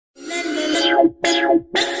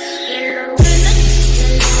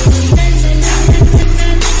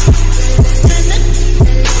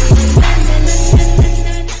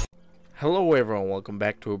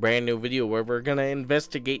to a brand new video where we're gonna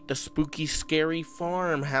investigate the spooky, scary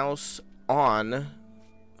farmhouse on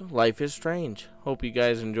Life is Strange. Hope you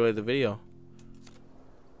guys enjoy the video.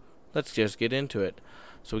 Let's just get into it.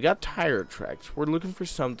 So we got tire tracks. We're looking for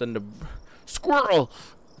something to... Squirrel!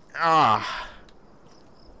 Ah!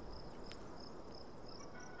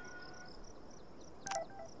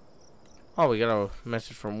 Oh, we got a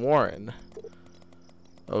message from Warren.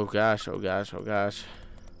 Oh gosh, oh gosh, oh gosh.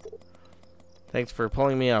 Thanks for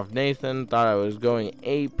pulling me off, Nathan. Thought I was going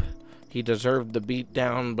ape. He deserved the beat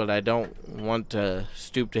down, but I don't want to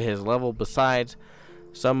stoop to his level. Besides,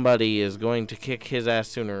 somebody is going to kick his ass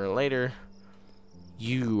sooner or later.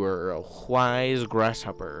 You are a wise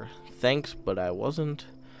grasshopper. Thanks, but I wasn't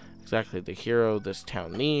exactly the hero this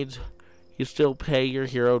town needs. You still pay your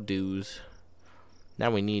hero dues.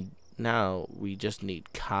 Now we just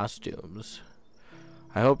need costumes.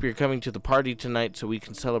 I hope you're coming to the party tonight so we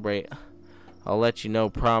can celebrate. I'll let you know,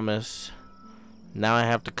 promise. Now I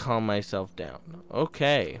have to calm myself down.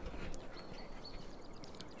 Okay.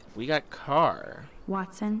 We got car.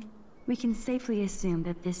 Watson, we can safely assume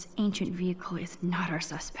that this ancient vehicle is not our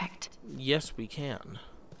suspect. Yes, we can.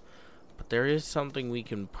 But there is something we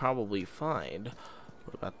can probably find.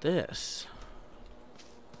 What about this?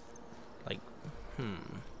 Like,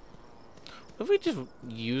 What if we just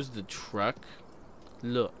use the truck?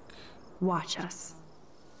 Look. Watch us.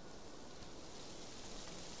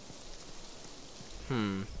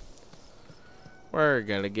 We're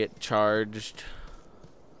gonna get charged.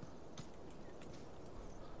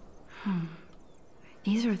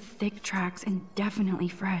 These are thick tracks and definitely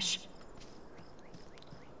fresh.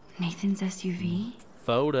 Nathan's SUV?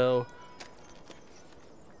 Photo.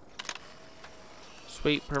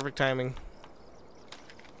 Sweet, perfect timing.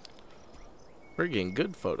 We're getting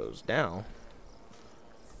good photos now.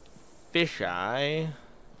 Fisheye.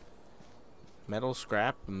 Metal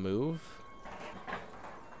scrap move.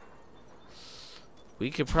 We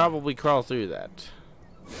could probably crawl through that.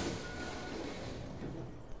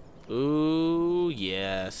 Ooh,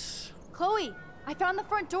 yes. Chloe, I found the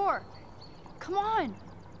front door. Come on.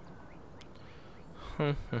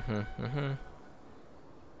 Oh,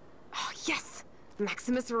 yes.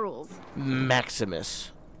 Maximus rules.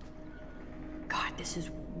 Maximus. God, this is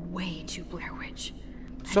way too Blair Witch.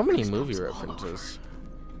 So many movie references.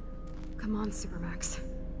 Come on, Supermax.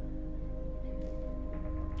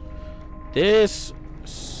 This...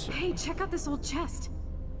 Hey, check out this old chest.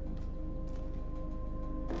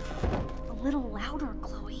 A little louder,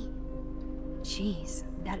 Chloe. Jeez,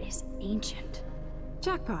 that is ancient.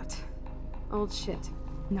 Jackpot. Old shit.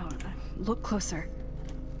 No, look closer.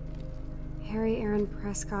 Harry Aaron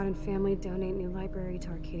Prescott and family donate new library to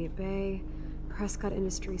Arcadia Bay. Prescott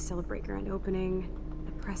Industries celebrate grand opening.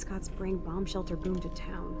 The Prescotts bring bomb shelter boom to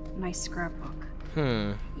town. Nice scrapbook.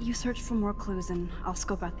 You search for more clues and I'll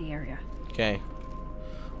scope out the area. Okay.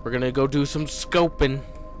 We're gonna go do some scoping.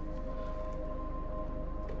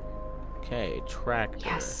 Okay, tractor.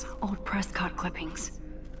 Yes, old Prescott clippings.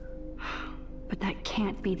 But that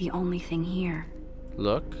can't be the only thing here.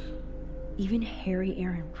 Look. Even Harry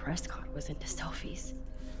Aaron Prescott was into selfies.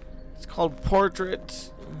 It's called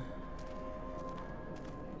portraits.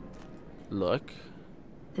 Look.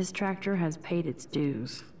 This tractor has paid its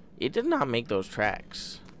dues. It did not make those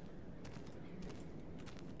tracks.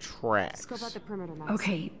 Tracks. Scope out the perimeter, Max.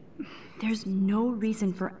 Okay, there's no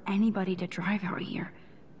reason for anybody to drive out here.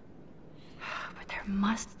 But there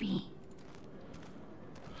must be.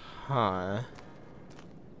 Huh.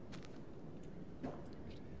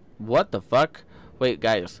 What the fuck? Wait,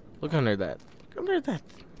 guys. Look under that. Look under that.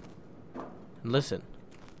 And listen.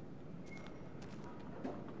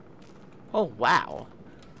 Oh, wow.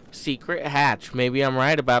 Secret hatch. Maybe I'm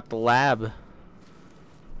right about the lab.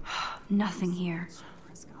 Nothing here.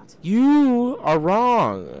 You are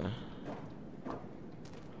wrong.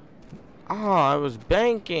 Oh, I was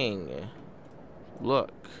banking.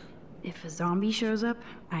 Look. If a zombie shows up,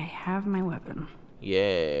 I have my weapon.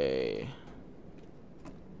 Yay.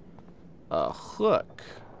 A hook.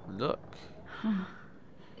 Look.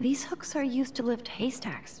 These hooks are used to lift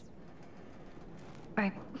haystacks.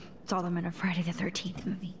 I saw them in a Friday the 13th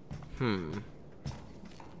movie.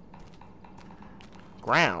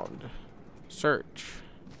 Ground. Search.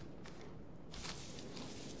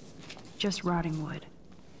 Just rotting wood.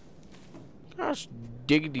 Gosh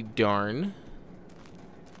diggity darn.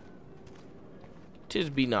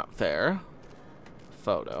 'Tis be not fair.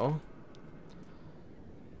 Photo.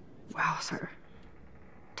 Wow, sir.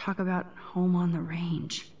 Talk about home on the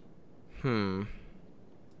range.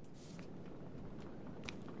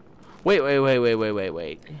 Wait.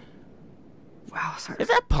 Wow, sir. Is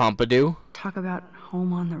that Pompidou? Talk about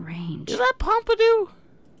home on the range. Is that Pompidou?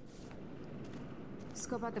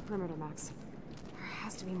 Scope out the perimeter, Max. There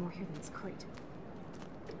has to be more here than this crate.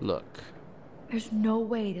 Look. There's no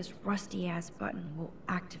way this rusty-ass button will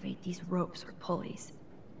activate these ropes or pulleys.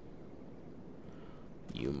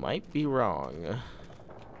 You might be wrong.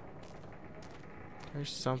 There's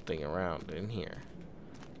something around in here.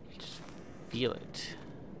 Just feel it.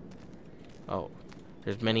 Oh,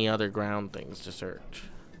 there's many other ground things to search.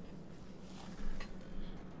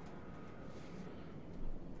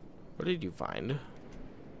 What did you find?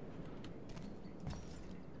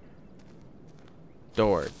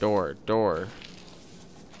 Door, door, door.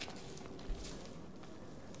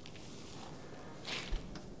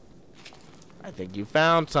 I think you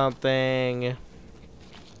found something.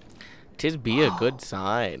 'Tis be a good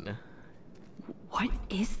sign. What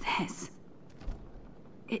is this?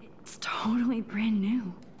 It's totally brand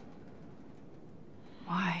new.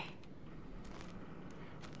 Why?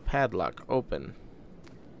 Padlock open.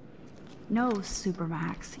 No,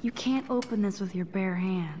 Supermax. You can't open this with your bare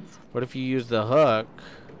hands. What if you use the hook?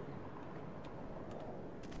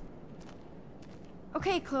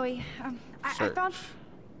 Okay, Chloe. I Search. found.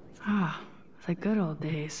 Ah, the good old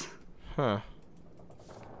days. Huh.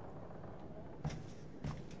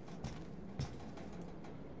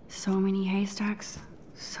 So many haystacks,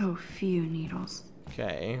 so few needles.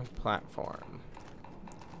 Okay, platform.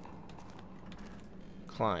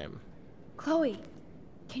 Climb. Chloe,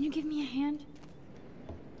 can you give me a hand?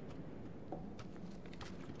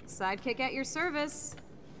 Sidekick at your service.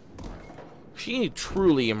 She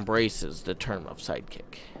truly embraces the term of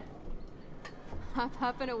sidekick.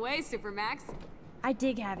 Hop and away, Supermax. I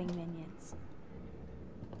dig having minions.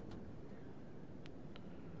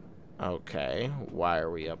 Okay, why are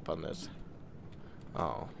we up on this?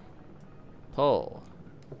 Oh. Pull.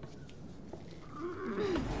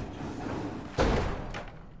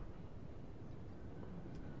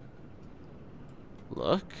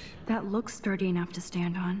 Look. That looks sturdy enough to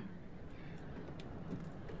stand on.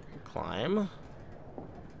 Climb.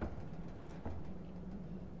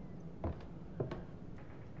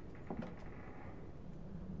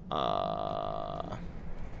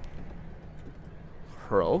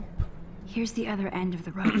 Rope. Here's the other end of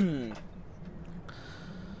the rope.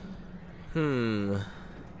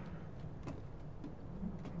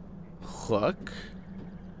 Hook.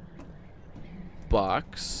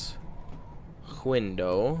 Box.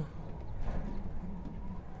 Window.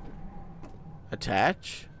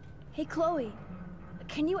 Attach. Hey, Chloe.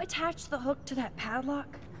 Can you attach the hook to that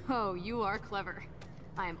padlock? Oh, you are clever.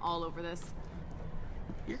 I am all over this.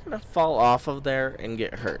 You're gonna fall off of there and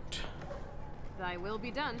get hurt. Thy will be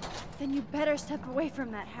done. Then you better step away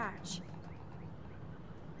from that hatch.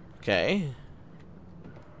 Okay.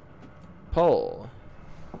 Pull.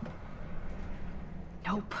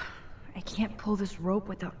 Nope. I can't pull this rope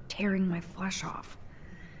without tearing my flesh off.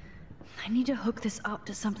 I need to hook this up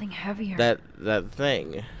to something heavier. That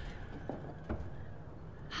thing.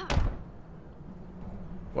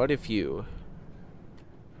 What if you...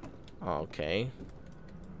 Okay.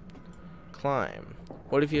 Climb.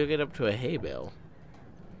 What if you hook it up to a hay bale?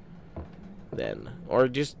 Then. Or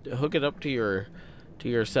just hook it up to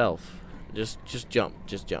yourself. Just jump.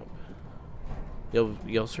 Just jump.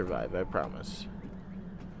 You'll survive, I promise.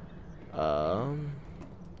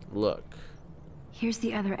 Look. Here's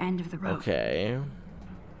the other end of the rope. Okay.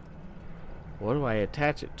 What do I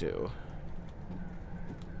attach it to?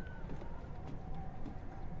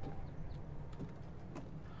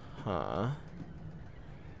 Huh.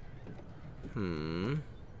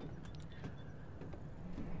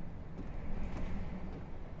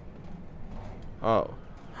 Oh.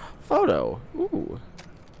 Photo. Ooh.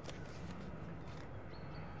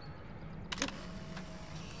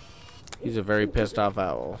 He's a very pissed off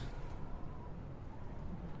owl.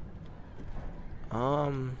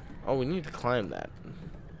 Oh, we need to climb that.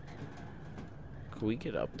 Can we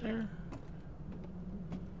get up there?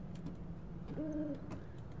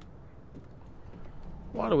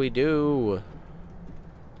 What do we do?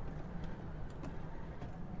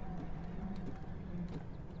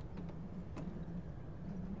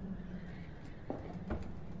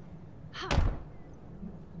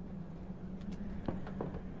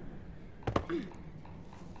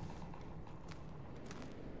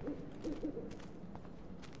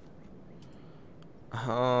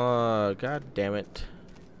 God damn it.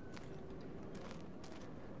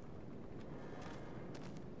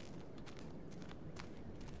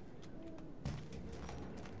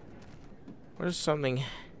 Where's something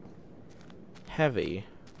heavy?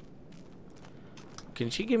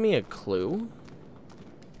 Can she give me a clue?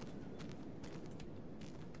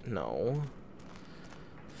 No.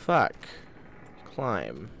 Fuck.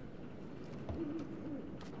 Climb.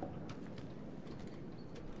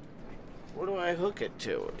 Where do I hook it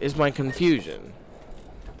to? Is my confusion.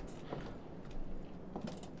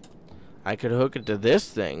 I could hook it to this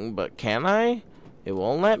thing, but can I? It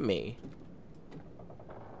won't let me.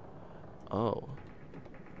 Oh.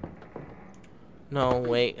 No,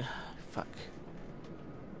 wait. Fuck.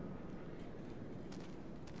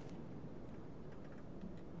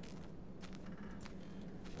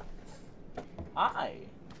 Hi.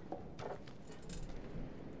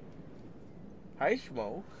 Hi,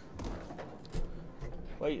 Smoke.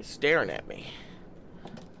 Why are you staring at me?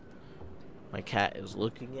 My cat is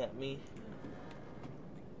looking at me.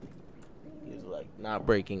 He's like not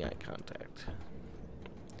breaking eye contact.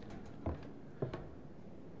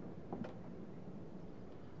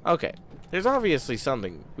 Okay, there's obviously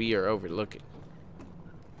something we are overlooking.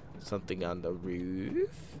 Something on the roof.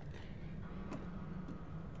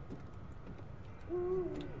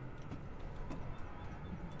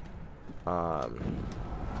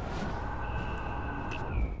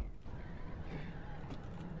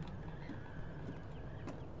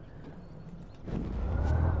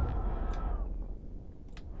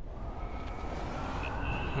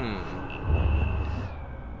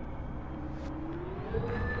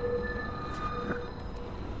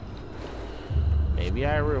 Maybe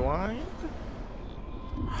I rewind?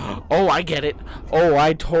 Oh, I get it. Oh,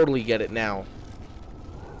 I totally get it now.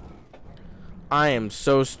 I am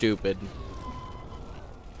so stupid.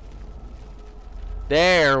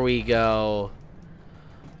 There we go.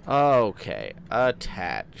 Okay,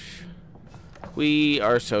 attach. We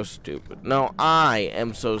are so stupid. No, I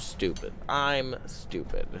am so stupid. I'm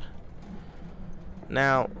stupid.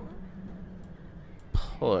 Now,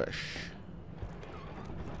 push.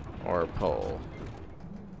 Or pull.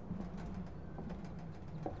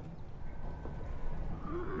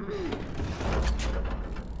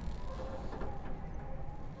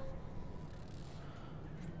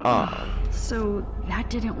 So that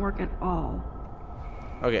didn't work at all.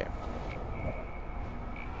 Okay.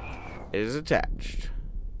 It is attached.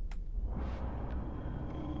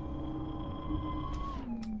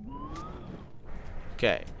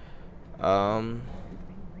 Okay.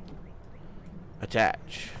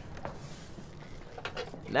 Attach.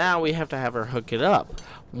 Now we have to have her hook it up.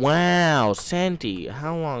 Wow, Santi,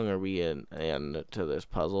 how long are we in to this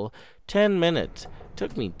puzzle? 10 minutes.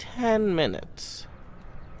 Took me 10 minutes.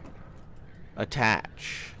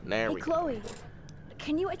 Attach. There we go. Chloe,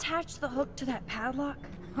 can you attach the hook to that padlock?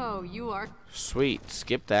 Oh, you are. Sweet.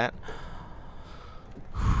 Skip that.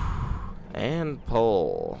 And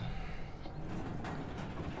pull.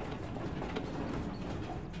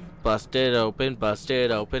 Bust it open,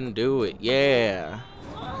 do it. Yeah.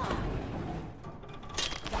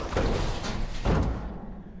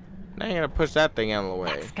 Now you gotta push that thing out of the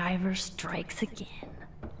way. Skyver strikes again.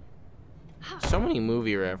 So many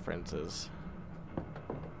movie references.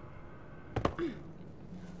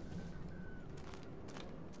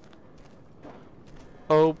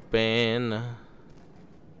 Open.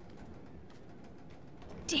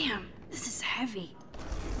 Damn, this is heavy.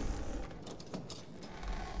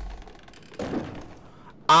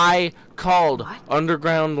 I called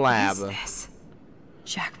underground lab. What is this?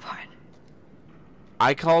 Jackpot.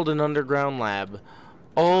 I called an underground lab.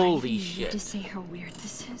 Holy shit. You just say how weird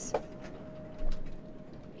this is.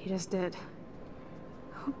 He just did.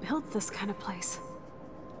 Who built this kind of place?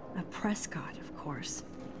 A Prescott, of course.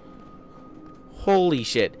 Holy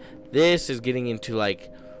shit. This is getting into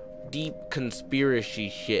like deep conspiracy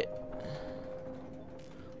shit.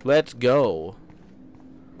 Let's go.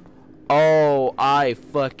 Oh, I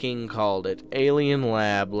fucking called it. Alien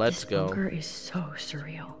lab. Let's go. This bunker is so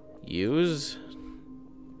surreal. Use.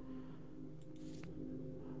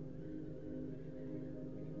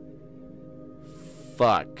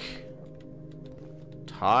 Fuck.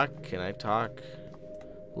 Talk? Can I talk?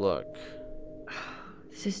 Look.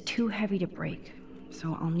 This is too heavy to break,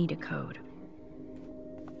 so I'll need a code.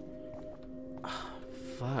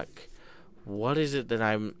 Fuck. What is it that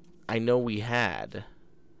I know we had?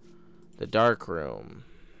 The dark room.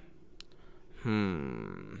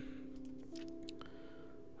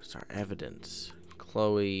 What's our evidence?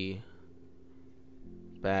 Chloe.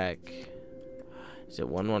 Back. Is it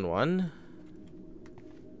 111?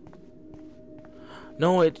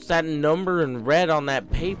 No, it's that number in red on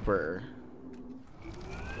that paper.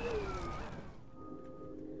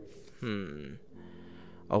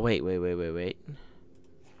 Oh, wait. We're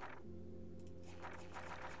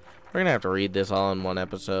gonna have to read this all in one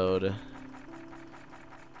episode.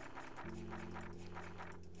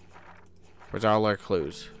 Where's all our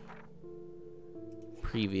clues?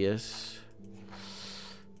 previous.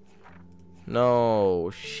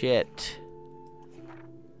 No shit.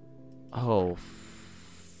 Oh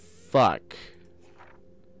fuck.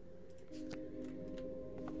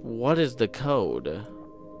 What is the code?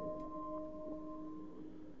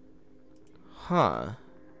 Huh.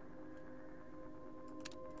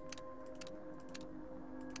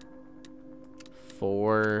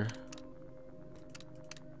 Four,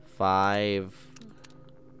 5,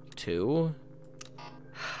 2.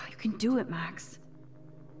 You can do it, Max.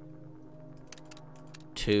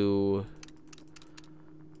 2,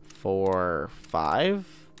 4, 5.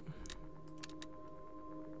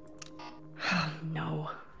 Oh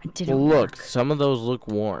no, it didn't Well, look, work. some of those look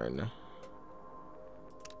worn.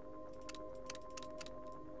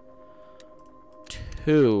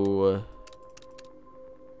 2,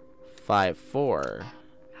 5, 4.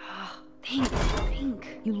 Think.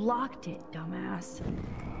 You locked it, dumbass.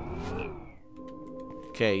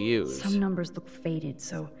 Okay, use. Some numbers look faded,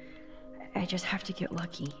 so I just have to get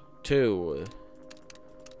lucky. 2,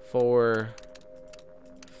 4,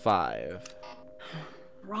 5.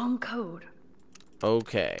 Wrong code.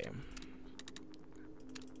 Okay.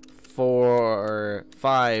 4,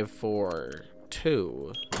 5, 4,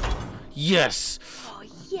 2. Yes! Oh,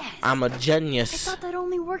 yes! I'm a I genius. thought that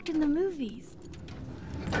only worked in the movies.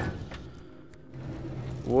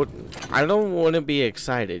 What? I don't want to be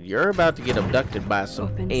excited. You're about to get abducted by some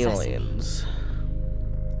Open aliens.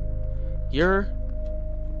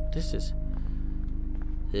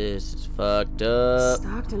 This is fucked up.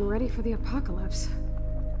 Stocked and ready for the apocalypse.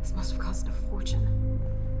 This must have cost a fortune.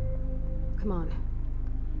 Come on.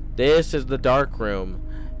 This is the dark room.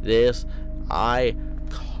 This I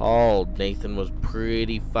called. Nathan was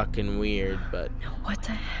pretty fucking weird, but Now what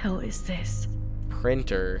the hell is this?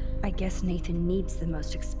 printer. I guess Nathan needs the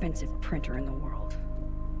most expensive printer in the world.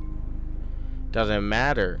 Doesn't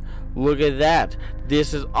matter. Look at that.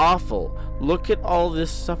 This is awful. Look at all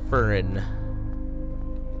this suffering.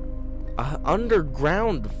 An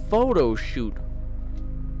underground photo shoot.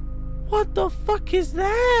 What the fuck is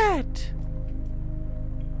that?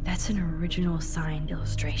 That's an original signed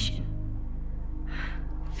illustration.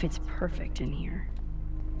 Fits perfect in here.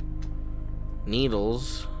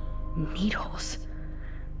 Needles Needles.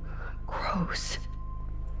 Gross.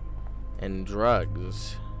 and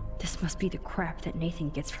drugs. This must be the crap that Nathan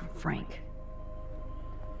gets from Frank.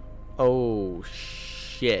 Oh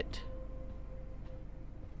shit.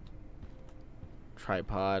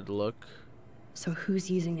 Tripod, look. So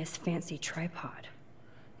who's using this fancy tripod?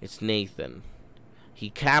 It's Nathan. He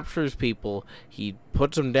captures people, he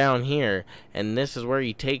puts them down here, and this is where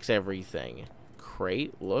he takes everything.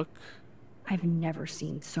 Crate, look. I've never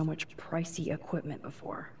seen so much pricey equipment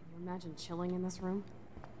before. Can you imagine chilling in this room?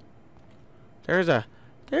 There's a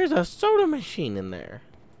soda machine in there.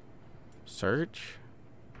 Search.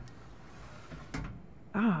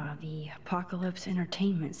 Ah, the Apocalypse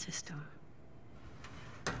Entertainment System.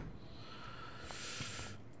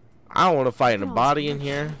 I don't want to fight a body in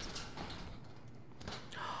here.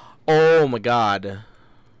 Oh my god.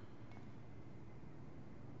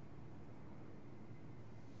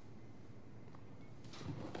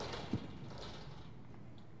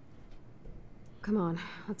 Come on,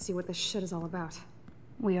 let's see what this shit is all about.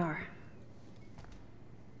 We are.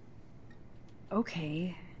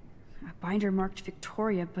 Okay. A binder marked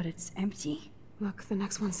Victoria, but it's empty. Look, the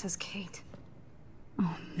next one says Kate.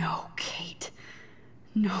 Oh no, Kate.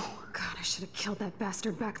 No. God, I should have killed that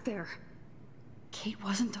bastard back there. Kate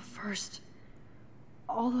wasn't the first.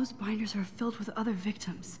 All those binders are filled with other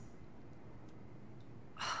victims.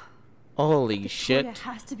 Holy Victoria shit.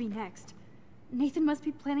 has to be next. Nathan must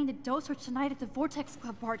be planning to dose her tonight at the VORTEX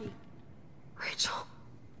Club party. Rachel.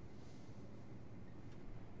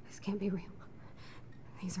 This can't be real.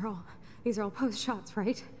 These are all post shots,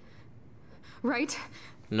 right? Right?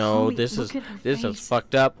 No, Chloe, this look at her is face.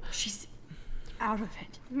 fucked up. She's out of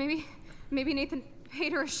it. Maybe Nathan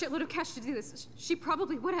paid her a shitload of cash to do this. She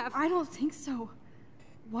probably would have. I don't think so.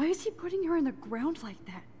 Why is he putting her in the ground like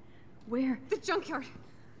that? Where? The junkyard.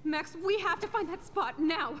 Max, we have to find that spot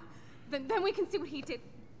now. Then we can see what he did.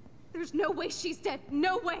 There's no way she's dead.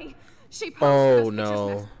 No way. She posed Oh, those pictures, no.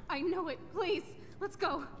 Max. I know it. Please, let's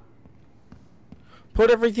go. Put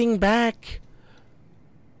everything back.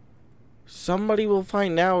 Somebody will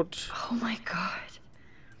find out. Oh my god.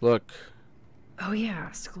 Look. Oh yeah,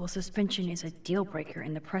 school suspension is a deal breaker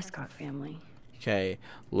in the Prescott family. Okay,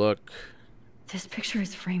 look. This picture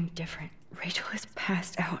is framed different. Rachel is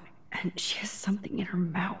passed out and she has something in her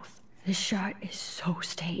mouth. This shot is so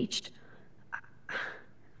staged.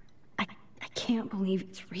 I can't believe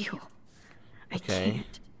it's real. I Okay.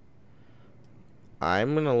 can't.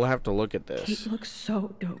 I'm gonna have to look at this. Kate looks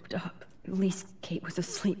so doped up. At least Kate was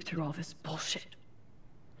asleep through all this bullshit.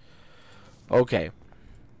 Okay.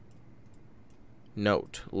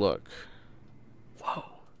 Note, look. Whoa.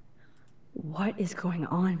 What is going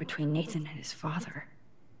on between Nathan and his father?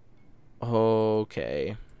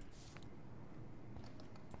 Okay.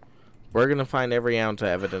 We're gonna find every ounce of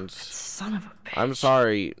evidence. Son of a bitch. I'm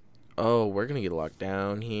sorry. Oh, we're gonna get locked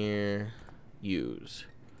down here. Use.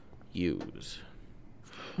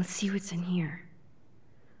 Let's see what's in here.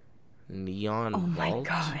 Neon Oh my vault?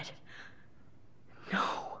 god. No.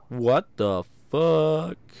 What the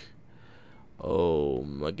fuck? Oh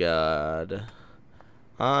my god.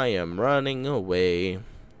 I am running away.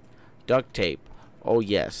 Duct tape. Oh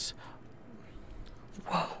yes.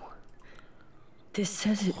 Whoa. This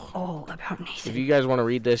says it all about Nathan. If you guys want to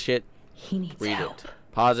read this shit, He needs read help. it.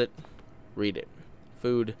 Pause it. Read it.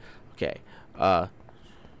 Food. Okay.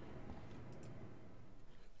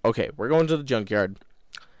 Okay, we're going to the junkyard.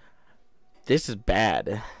 This is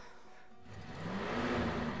bad.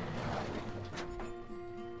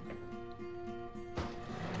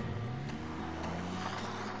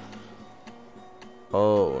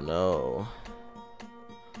 Oh no.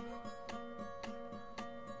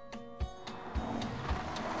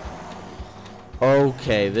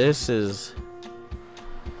 Okay, this is...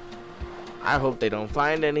 I hope they don't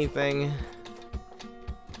find anything.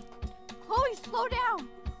 Chloe, slow down!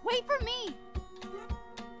 Wait for me!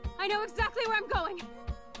 I know exactly where I'm going.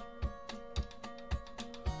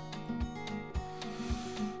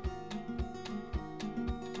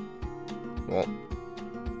 Well...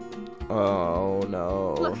 Oh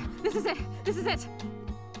no. Look, this is it. This is it.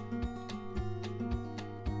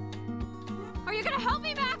 Are you gonna help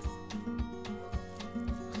me, Max?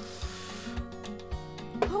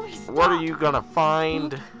 Chloe, stop. What are you gonna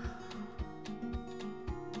find?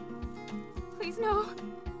 Please, no.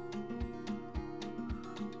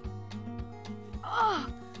 Oh,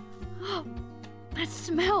 that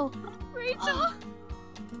smell. Rachel. Oh,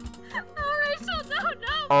 Rachel,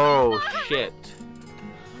 no. Oh shit.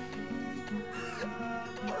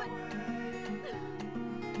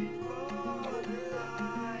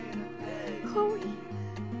 Chloe.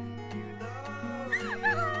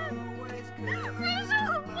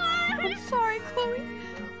 Rachel, why? I'm sorry, Chloe.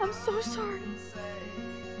 I'm so sorry.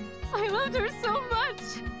 I loved her so much.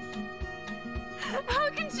 How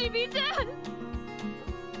can she be dead?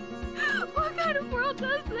 What kind of world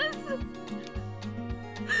does this? Who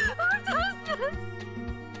does this?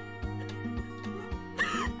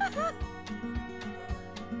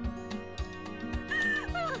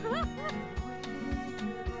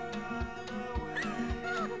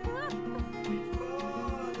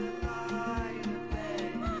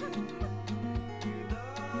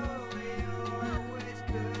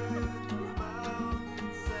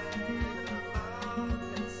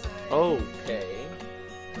 Okay.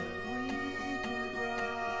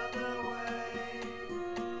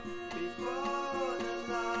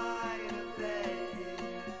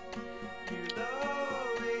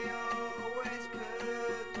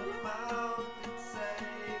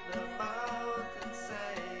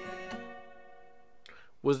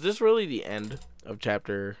 Was this really the end of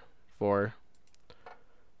chapter 4?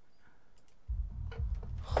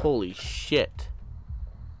 Holy shit.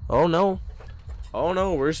 Oh no. Oh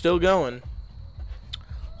no, we're still going.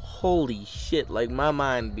 Holy shit, like my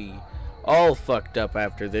mind be all fucked up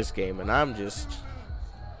after this game and I'm just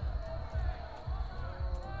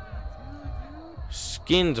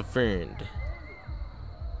schizophrenic.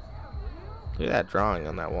 Look at that drawing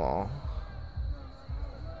on that wall.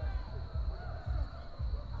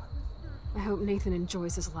 I hope Nathan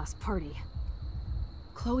enjoys his last party.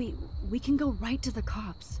 Chloe, we can go right to the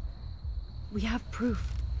cops. We have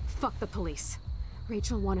proof. Fuck the police.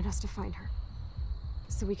 Rachel wanted us to find her,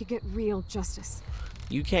 so we could get real justice.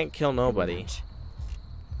 You can't kill nobody. Revenge.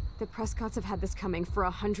 The Prescotts have had this coming for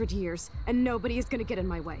 100 years, and nobody is gonna get in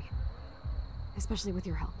my way. Especially with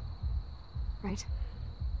your help. Right?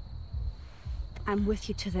 I'm with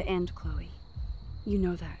you to the end, Chloe. You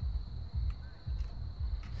know that.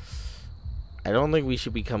 I don't think we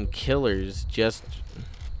should become killers just...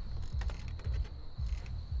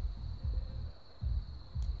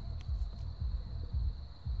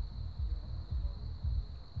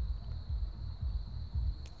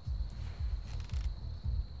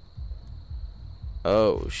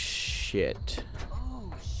 Oh shit.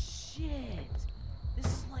 Oh shit! This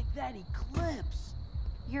is like that eclipse.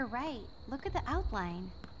 You're right. Look at the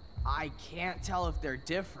outline. I can't tell if they're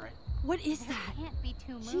different. What is There that? can't be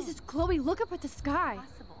two moons. Jesus, Chloe, look up at the sky.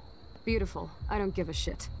 Possible. Beautiful. I don't give a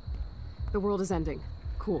shit. The world is ending.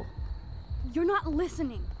 Cool. You're not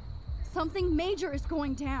listening. Something major is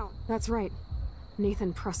going down. That's right.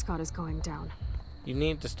 Nathan Prescott is going down. You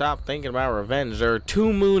need to stop thinking about revenge. There are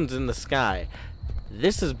 2 moons in the sky.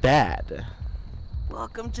 This is bad.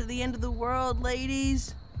 Welcome to the end of the world,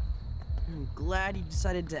 ladies. I'm glad you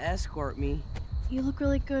decided to escort me. You look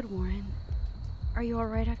really good, Warren. Are you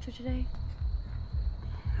alright after today?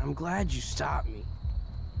 I'm glad you stopped me.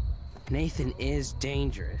 Nathan is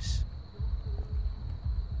dangerous.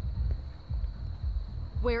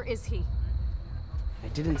 Where is he? I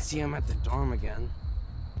didn't see him at the dorm again.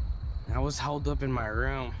 I was held up in my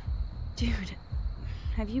room. Dude,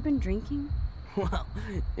 have you been drinking? Well,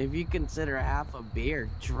 if you consider half a beer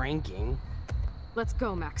drinking. Let's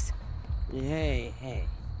go, Max. Hey.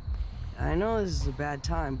 I know this is a bad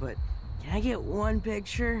time, but can I get one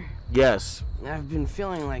picture? Yes. I've been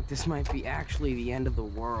feeling like this might be actually the end of the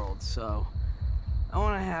world, so I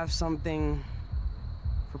want to have something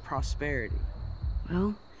for prosperity.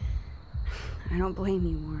 Well, I don't blame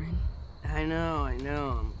you, Warren. I know. I'm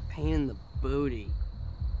a pain in the booty.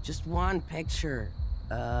 Just one picture.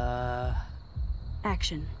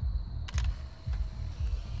 Action.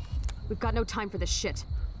 We've got no time for this shit.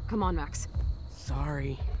 Come on, Max.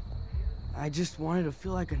 Sorry. I just wanted to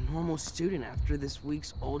feel like a normal student after this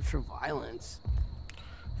week's ultra-violence.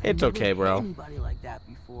 It's okay, bro. I've never met anybody like that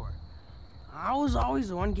before. I was always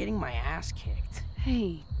the one getting my ass kicked.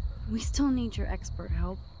 Hey, we still need your expert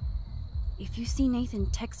help. If you see Nathan,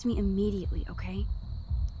 text me immediately, okay?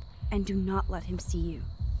 And do not let him see you.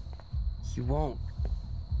 He won't.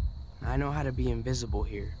 I know how to be invisible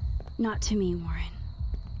here. Not to me, Warren.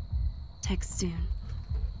 Text soon.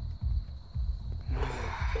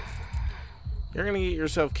 You're gonna get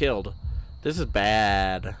yourself killed. This is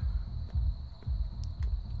bad.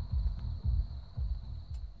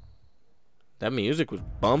 That music was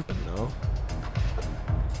bumping, though.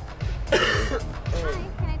 Hi,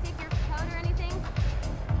 can I take your coat or anything?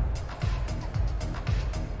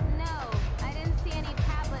 No, I didn't see any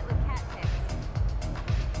tablet with cat pics.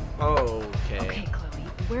 Okay. Okay, Chloe,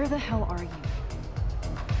 where the hell are you?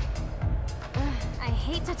 Ugh, I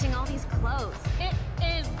hate touching all these clothes. It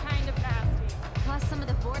is kind of nasty. Plus some of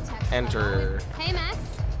the vortex. Enter. Hey, Max.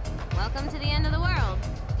 Welcome to the end of the world.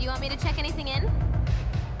 Do you want me to check anything in?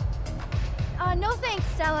 No thanks,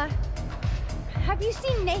 Stella. Have you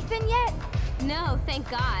seen Nathan yet? No, thank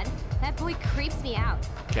God. That boy creeps me out.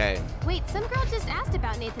 Okay. Wait, some girl just asked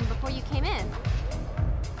about Nathan before you came in.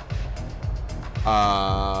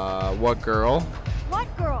 What girl? What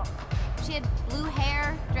girl? She had blue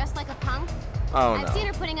hair, dressed like a punk. Oh, I've seen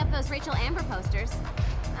her putting up those Rachel Amber posters.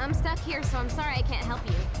 I'm stuck here, so I'm sorry I can't help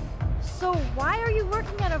you. So why are you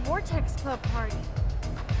working at a Vortex Club party?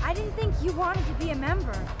 I didn't think you wanted to be a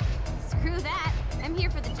member. Screw that. I'm here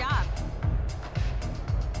for the job.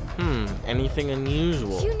 Anything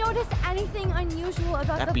unusual? Did you notice anything unusual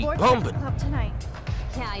about That the beat Vortex bumping. Club tonight?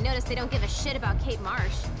 Yeah, I noticed they don't give a shit about Kate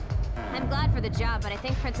Marsh. I'm glad for the job, but I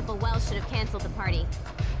think Principal Wells should have canceled the party.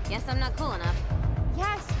 Guess I'm not cool enough.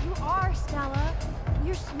 Yes, you are, Stella.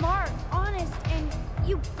 You're smart, honest, and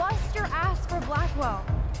you bust your ass for Blackwell.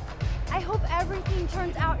 I hope everything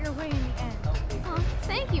turns out your way in the end. Oh,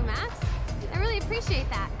 thank you, Max. I really appreciate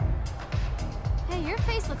that. Hey, your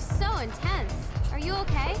face looks so intense. Are you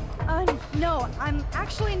okay? No, I'm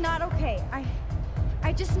actually not okay.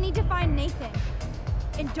 I just need to find Nathan.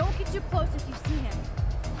 And don't get too close if you see him.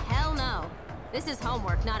 Hell no. This is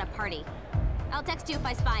homework, not a party. I'll text you if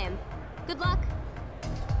I spy him. Good luck.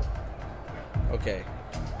 Okay.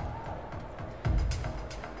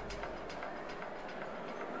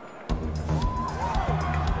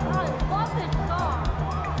 I love this song.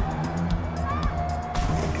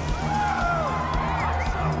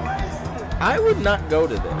 I would not go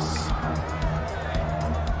to this.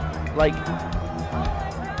 Like,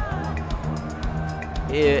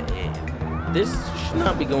 this should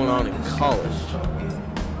not be going on in college.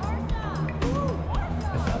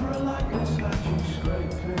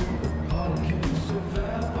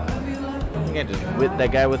 I think I just whipped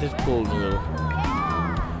that guy with his pool noodle.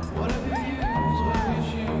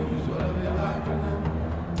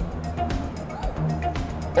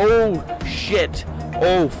 Oh shit!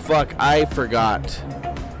 Oh fuck! I forgot.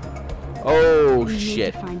 Oh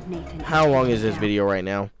shit! How long is this video right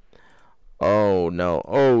now? Oh no!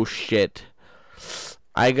 Oh shit!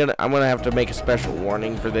 I'm gonna have to make a special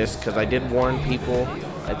warning for this because I did warn people,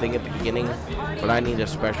 I think at the beginning, but I need a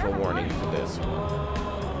special warning for this.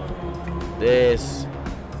 This.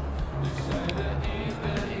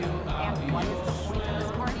 And what is the point of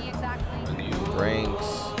this party exactly? Drinks.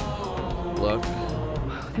 Look.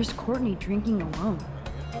 There's Courtney drinking alone,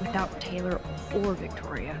 without Taylor or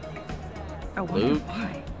Victoria. I wonder Luke?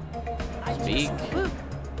 why. Speak. Luke,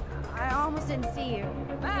 I almost didn't see you.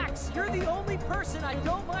 Max, you're the only person I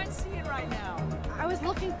don't mind seeing right now. I was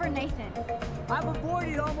looking for Nathan. I've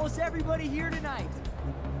avoided almost everybody here tonight.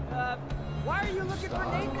 Why are you looking for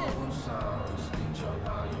Nathan?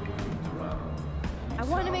 I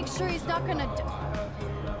want to make sure he's not gonna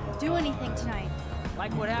do anything tonight.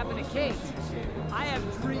 Like what happened to Kate. I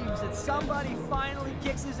have dreams that somebody finally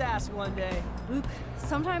kicks his ass one day. Luke,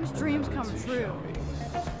 sometimes dreams come true.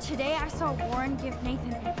 Today I saw Warren give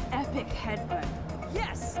Nathan an epic headbutt.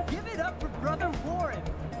 Yes, give it up for Brother Warren.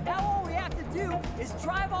 Now all we have to do is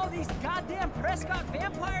drive all these goddamn Prescott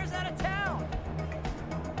vampires out of town.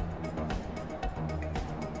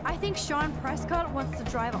 I think Sean Prescott wants to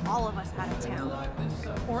drive all of us out of town.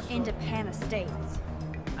 Or into Pan Estates.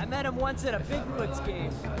 I met him once at a Bigfoot's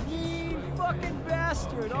game. Mean fucking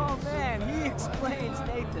bastard. Oh man, he explains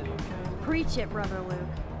Nathan. Preach it, Brother Luke.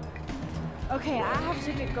 Okay, I have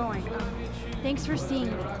to get going. Thanks for seeing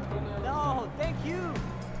me. No, thank you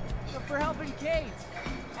for helping Kate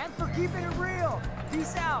and for keeping it real.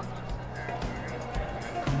 Peace out.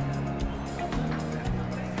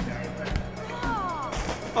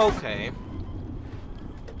 Okay.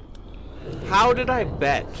 How did I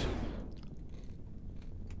bet?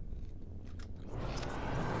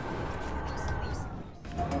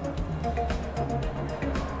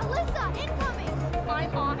 Alyssa, incoming!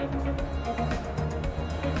 I'm on it.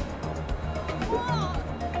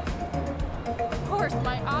 Of course,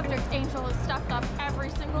 my object angel is stuck up every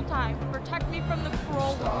single time to protect me from the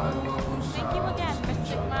cruel world. Thank you again,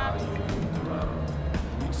 Mystic Max.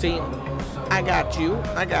 See, I got you.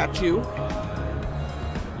 I got you.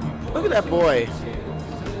 Look at that boy.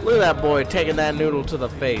 Look at that boy taking that noodle to the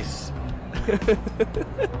face.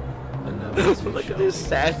 Look at this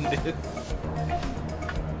sadness.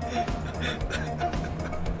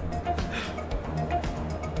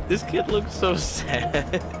 This kid looks so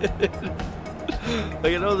sad.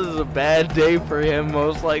 Like, I know this is a bad day for him,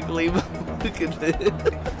 most likely, but look at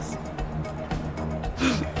this.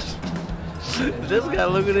 This guy,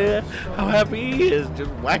 look at it, how happy he is,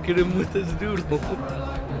 just whacking him with his noodle.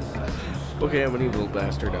 Okay, I'm an evil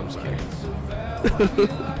bastard, I'm sorry.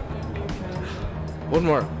 One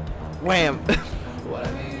more. Wham!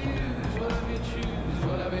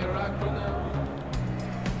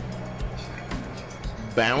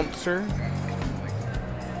 Bouncer?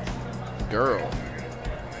 Girl.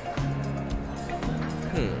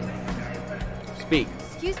 Speak.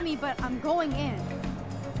 Excuse me, but I'm going in.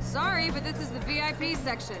 Sorry, but this is the VIP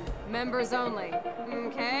section. Members only.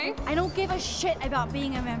 Okay? I don't give a shit about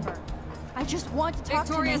being a member. I just want to talk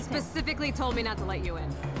Victoria to Nathan. specifically told me not to let you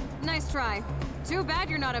in. Nice try. Too bad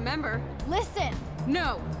you're not a member. Listen!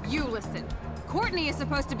 No, you listen. Courtney is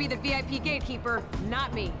supposed to be the VIP gatekeeper,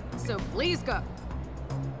 not me. So please go.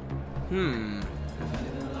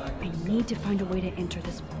 I need to find a way to enter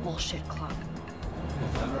this bullshit club.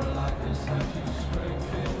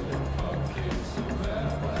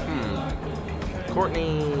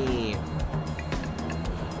 Courtney.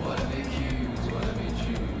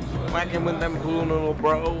 Whacking with them pool noodle,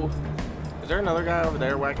 bro. Is there another guy over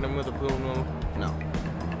there whacking him with a pool noodle? No.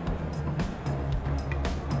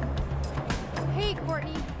 Hey,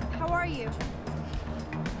 Courtney. How are you?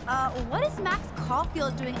 What is Max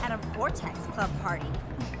Caulfield doing at a Vortex Club party?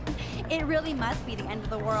 It really must be the end of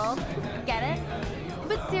the world. Get it?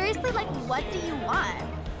 But seriously, like, what do you want?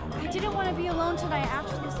 I didn't want to be alone tonight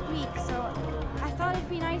after this week, so I thought it'd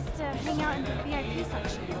be nice to hang out in the VIP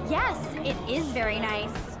section. Yes, it is very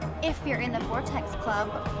nice. If you're in the Vortex Club,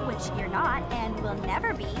 which you're not and will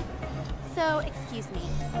never be. So, excuse me.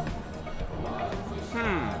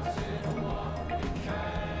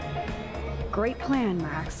 Great plan,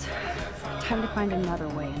 Max. Time to find another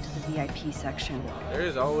way into the VIP section. There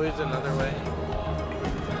is always another way.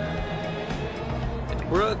 It's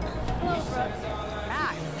Brooke. Hello, Brooke.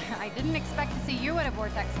 Max, I didn't expect to see you at a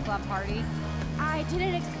Vortex Club party. I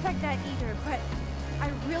didn't expect that either, but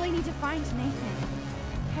I really need to find Nathan.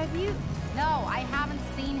 Have you? No, I haven't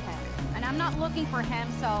seen him. And I'm not looking for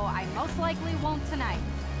him, so I most likely won't tonight.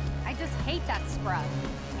 I just hate that scrub.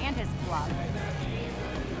 And his club.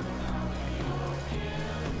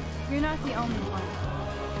 You're not the only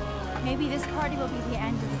one. Maybe this party will be the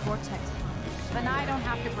end of the Vortex. Then I don't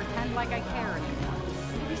have to pretend like I care anymore.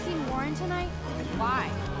 Have you seen Warren tonight? Why?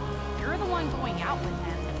 You're the one going out with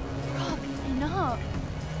him. Brooke, enough.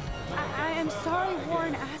 I am sorry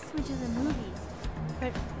Warren asked me to the movies,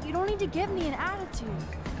 but you don't need to give me an attitude.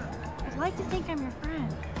 I'd like to think I'm your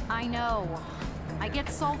friend. I know. I get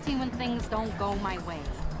salty when things don't go my way.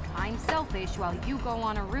 I'm selfish while you go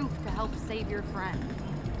on a roof to help save your friend.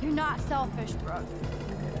 You're not selfish, Brooke.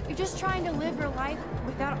 You're just trying to live your life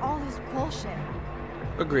without all this bullshit.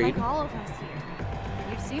 Agreed. Like all of us here.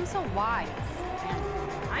 You seem so wise and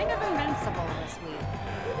kind of invincible this week.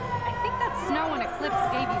 I think that snow and eclipse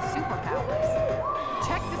gave you superpowers.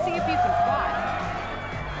 Check to see if you can fly.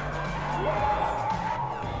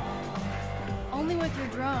 Only with your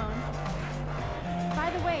drone. By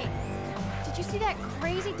the way, did you see that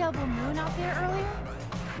crazy double moon out there earlier?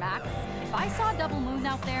 Max, if I saw a double moon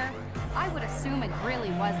out there, I would assume it really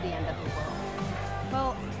was the end of the world.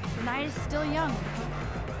 Well, the night is still young.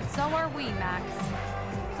 So are we, Max.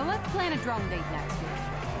 So let's plan a drone date next week.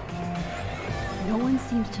 No one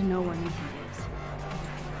seems to know where Nathan is.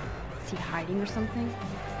 Is he hiding or something?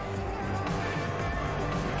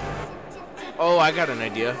 Oh, I got an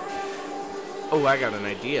idea. Oh, I got an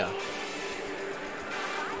idea.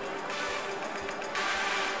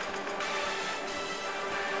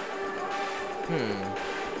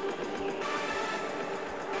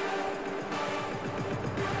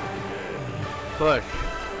 Push.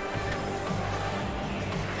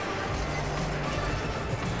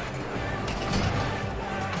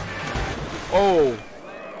 Oh.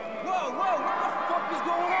 Whoa, what the fuck is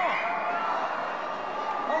going on?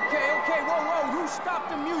 Okay, whoa, you stop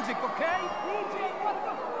the music, okay? DJ, what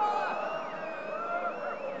the fuck?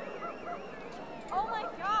 Oh my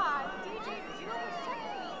god, DJ Doom is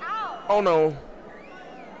checking me out. Oh no.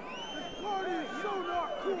 This party is so not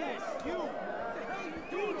cool. Yes, you.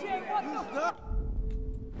 DJ, what the fuck?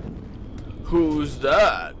 Who's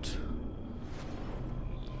that?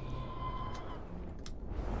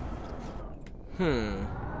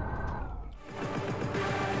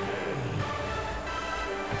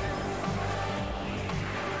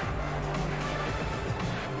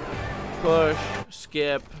 Push,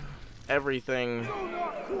 skip, everything. So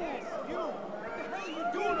not cool. Yes, you. What the hell are you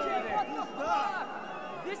doing over there? What the fuck?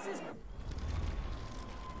 This is...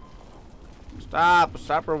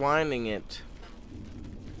 Stop rewinding it.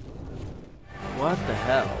 What the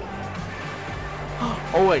hell?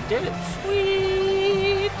 Oh, I did it.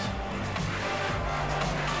 Sweet.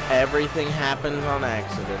 Everything happens on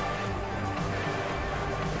accident.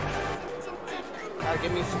 Gotta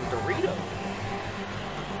give me some Doritos.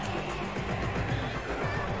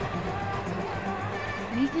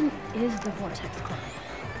 Nathan is the Vortex Club.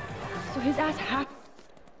 So his ass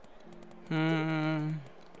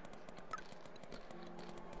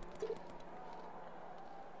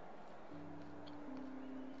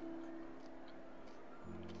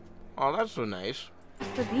Oh, that's so nice.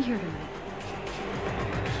 to be here tonight.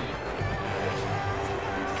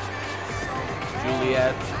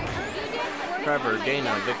 Juliet, Trevor,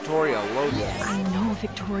 Dana, Victoria, Logan. I know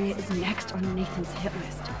Victoria is next on Nathan's hit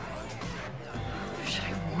list. Should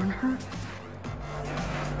I warn her?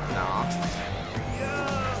 Nah.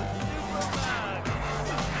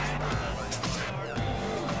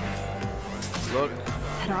 Look.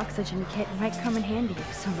 That oxygen kit might come in handy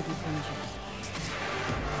if somebody binges.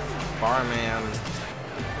 Barman.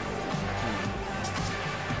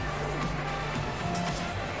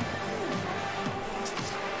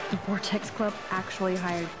 The Vortex Club actually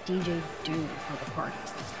hired DJ Doom for the party.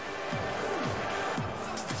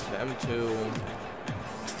 M2.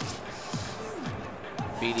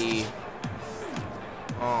 BD.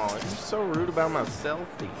 Oh, you're so rude about my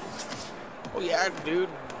selfies. Oh yeah, dude.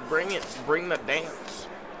 Bring it. Bring the dance.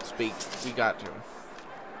 Speak. We got to.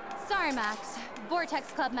 Sorry, Max.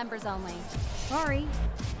 Vortex Club members only. Sorry,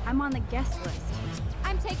 I'm on the guest list.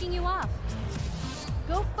 I'm taking you off.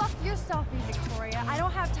 Go fuck yourself, Victoria. I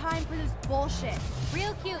don't have time for this bullshit.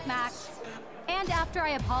 Real cute, Max. And after I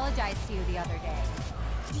apologized to you the other day.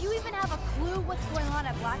 Do you even have a clue what's going on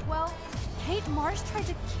at Blackwell? Kate Marsh tried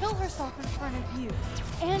to kill herself in front of you.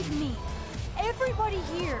 And me. Everybody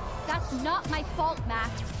here. That's not my fault,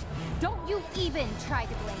 Max. Don't you even try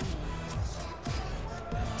to blame me.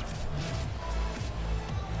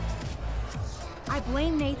 I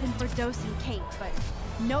blame Nathan for dosing Kate, but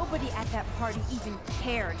nobody at that party even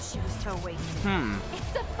cared she was so wasted.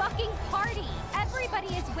 It's a fucking party. Everybody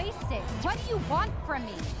is wasted. What do you want from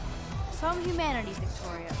me? Some humanity,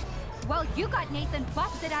 Victoria. Well, you got Nathan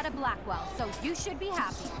busted out of Blackwell, so you should be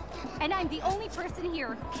happy. And I'm the only person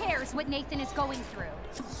here who cares what Nathan is going through.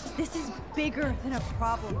 This is bigger than a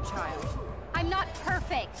problem, child. I'm not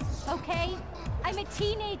perfect, okay? I'm a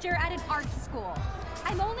teenager at an art school.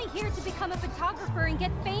 I'm only here to become a photographer and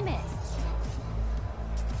get famous.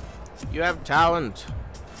 You have talent.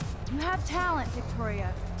 You have talent,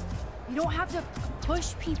 Victoria. You don't have to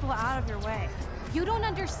push people out of your way. You don't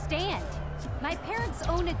understand. My parents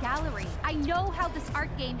own a gallery. I know how this art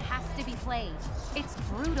game has to be played. It's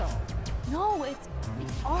brutal. No, it's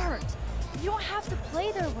art. You don't have to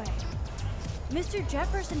play their way. Mr.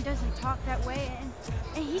 Jefferson doesn't talk that way,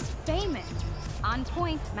 and he's famous. On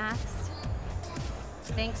point, Max.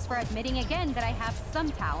 Thanks for admitting again that I have some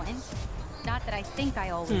talent. Not that I think I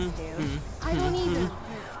always do. I don't either.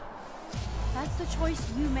 That's the choice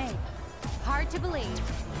you make. Hard to believe,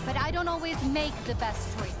 but I don't always make the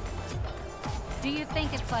best choices. Do you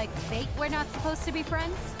think it's like fate we're not supposed to be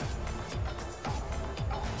friends?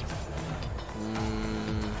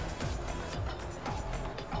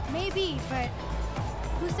 Maybe, but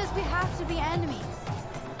who says we have to be enemies?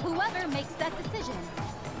 Whoever makes that decision.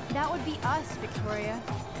 That would be us, Victoria.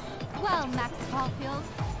 Well, Max Caulfield,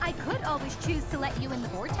 I could always choose to let you in the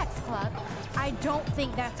Vortex Club. I don't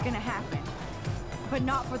think that's gonna happen. But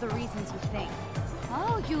not for the reasons you think.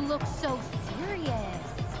 Oh, you look so serious.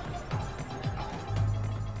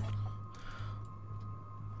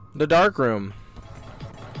 The dark room.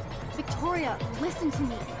 Victoria, listen to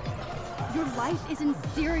me. Your life is in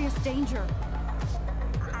serious danger.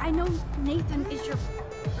 I know Nathan is your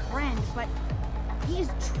friend, but he is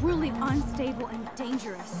truly unstable and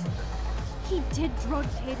dangerous. He did drug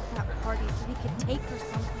Kate at that party so he could take her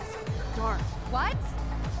someplace dark. What?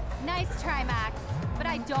 Nice try, Max, but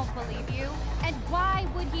I don't believe you. And why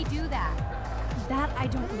would he do that? That I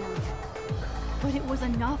don't know yet. But it was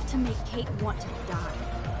enough to make Kate want to die.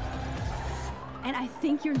 And I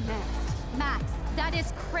think you're next. Max, that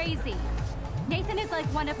is crazy. Nathan is like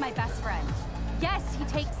one of my best friends. Yes, he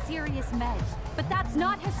takes serious meds, but that's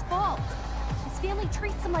not his fault. His family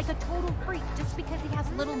treats him like a total freak just because he has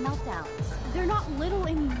little meltdowns. They're not little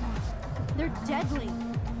anymore. They're deadly.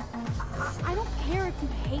 I don't care if you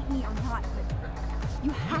hate me or not, but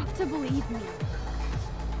you have to believe me.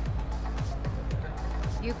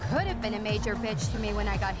 You could have been a major bitch to me when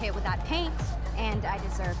I got hit with that paint, and I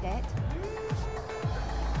deserved it.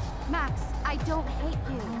 Max, I don't hate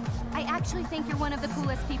you. I actually think you're one of the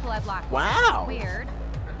coolest people I've locked. Wow. Weird,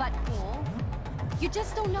 but cool. You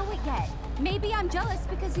just don't know it yet. Maybe I'm jealous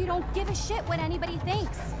because you don't give a shit what anybody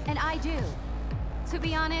thinks, and I do. To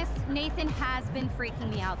be honest, Nathan has been freaking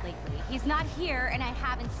me out lately. He's not here, and I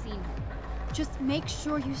haven't seen him. Just make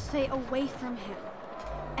sure you stay away from him.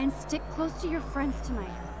 And stick close to your friends tonight,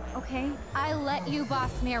 okay? I let you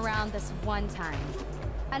boss me around this one time.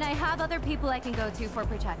 And I have other people I can go to for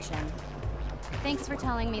protection. Thanks for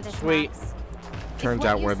telling me this, Sweet. Max. Turns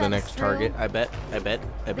out we're the next target. I bet.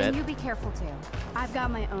 Then you be careful too. I've got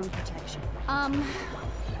my own protection.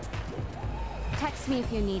 Text me if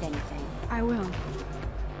you need anything. I will.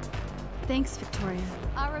 Thanks, Victoria.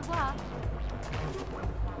 Au revoir.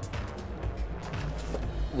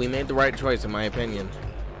 We made the right choice, in my opinion.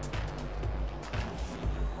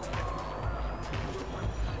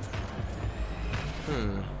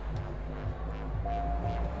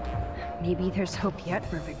 Maybe there's hope yet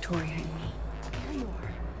for Victoria and me. There you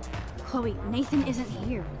are. Chloe, Nathan isn't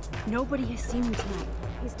here. Nobody has seen him tonight.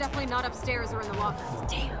 He's definitely not upstairs or in the locker.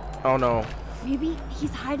 Damn. Oh no. Maybe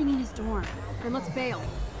he's hiding in his dorm. Then let's bail.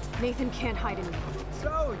 Nathan can't hide anymore.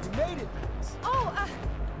 So, you made it. Oh,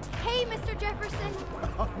 hey, Mr. Jefferson.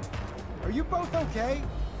 Are you both okay?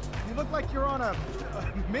 You look like you're on a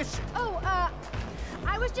mission. Oh,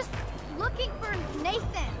 I was just looking for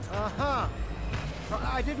Nathan. Uh-huh.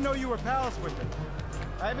 I didn't know you were pals with him.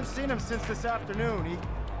 I haven't seen him since this afternoon.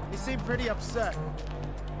 He seemed pretty upset.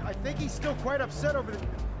 I think he's still quite upset over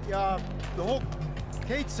the whole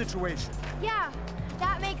Kate situation. Yeah,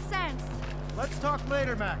 that makes sense. Let's talk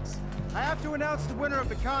later, Max. I have to announce the winner of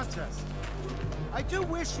the contest. I do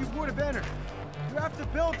wish you would have entered. You have to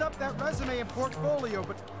build up that resume and portfolio,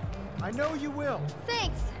 but I know you will.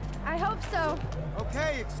 Thanks. I hope so.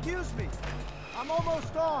 Okay, excuse me. I'm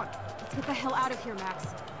almost on. Let's get the hell out of here, Max.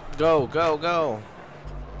 Go, go, go.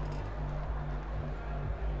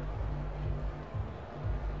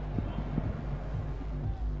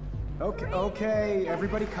 Okay,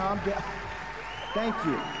 everybody calm down. Thank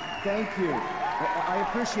you. I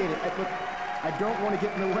appreciate it. Look, I don't want to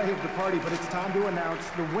get in the way of the party, but it's time to announce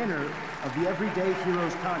the winner of the Everyday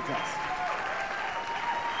Heroes contest.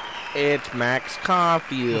 It's Max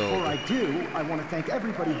Caulfield. Before I do, I want to thank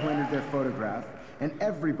everybody who entered their photograph and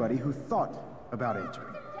everybody who thought about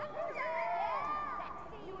entering.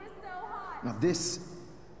 Now this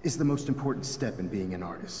is the most important step in being an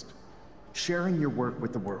artist. Sharing your work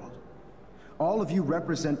with the world. All of you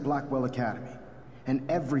represent Blackwell Academy and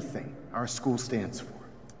everything our school stands for.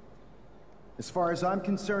 As far as I'm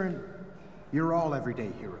concerned, you're all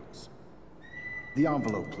everyday heroes. The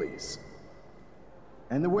envelope, please.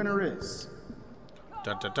 And the winner is...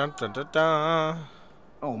 Dun, dun, dun, dun, dun, dun.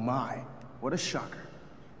 Oh my, what a shocker.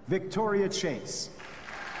 Victoria Chase.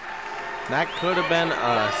 That could have been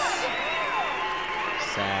us.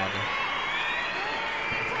 Sad.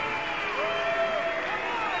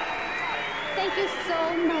 Thank you so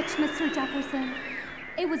much, Mr. Jefferson.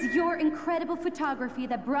 It was your incredible photography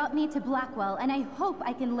that brought me to Blackwell, and I hope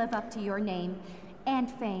I can live up to your name and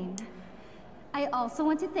fame. I also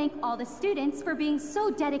want to thank all the students for being so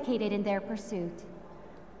dedicated in their pursuit.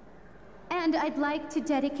 And I'd like to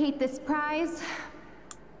dedicate this prize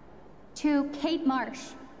to Kate Marsh.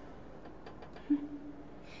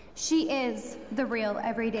 She is the real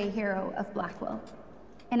everyday hero of Blackwell,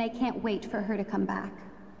 and I can't wait for her to come back.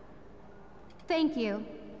 Thank you.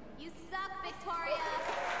 You suck, Victoria.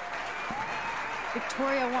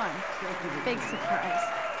 Victoria won. Big surprise.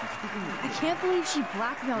 I can't believe she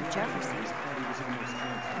blackmailed Jefferson.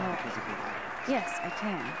 Well, yes, I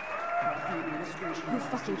can. Who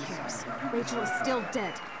fucking cares? Rachel is still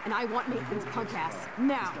dead, and I want Nathan's punk ass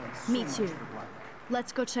now. Me too.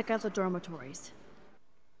 Let's go check out the dormitories.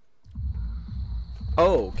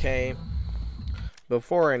 Okay.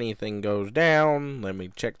 Before anything goes down, let me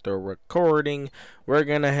check the recording. We're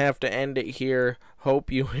gonna have to end it here. Hope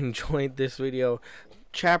you enjoyed this video.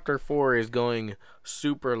 Chapter 4 is going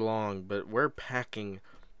super long, but we're packing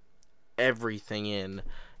everything in,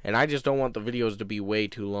 and I just don't want the videos to be way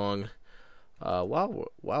too long.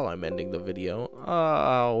 While I'm ending the video.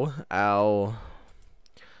 Ow.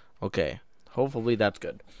 Okay. Hopefully that's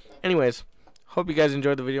good. Anyways, hope you guys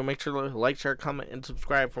enjoyed the video. Make sure to like, share, comment, and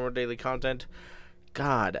subscribe for more daily content.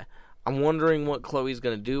 God, I'm wondering what Chloe's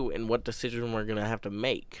going to do and what decision we're going to have to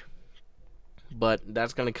make. But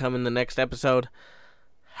that's going to come in the next episode.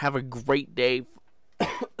 Have a great day.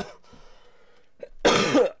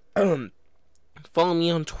 Follow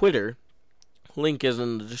me on Twitter. Link is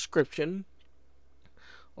in the description.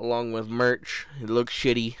 Along with merch. It looks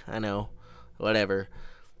shitty, I know. Whatever.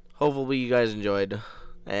 Hopefully you guys enjoyed.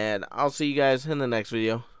 And I'll see you guys in the next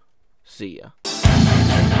video. See ya.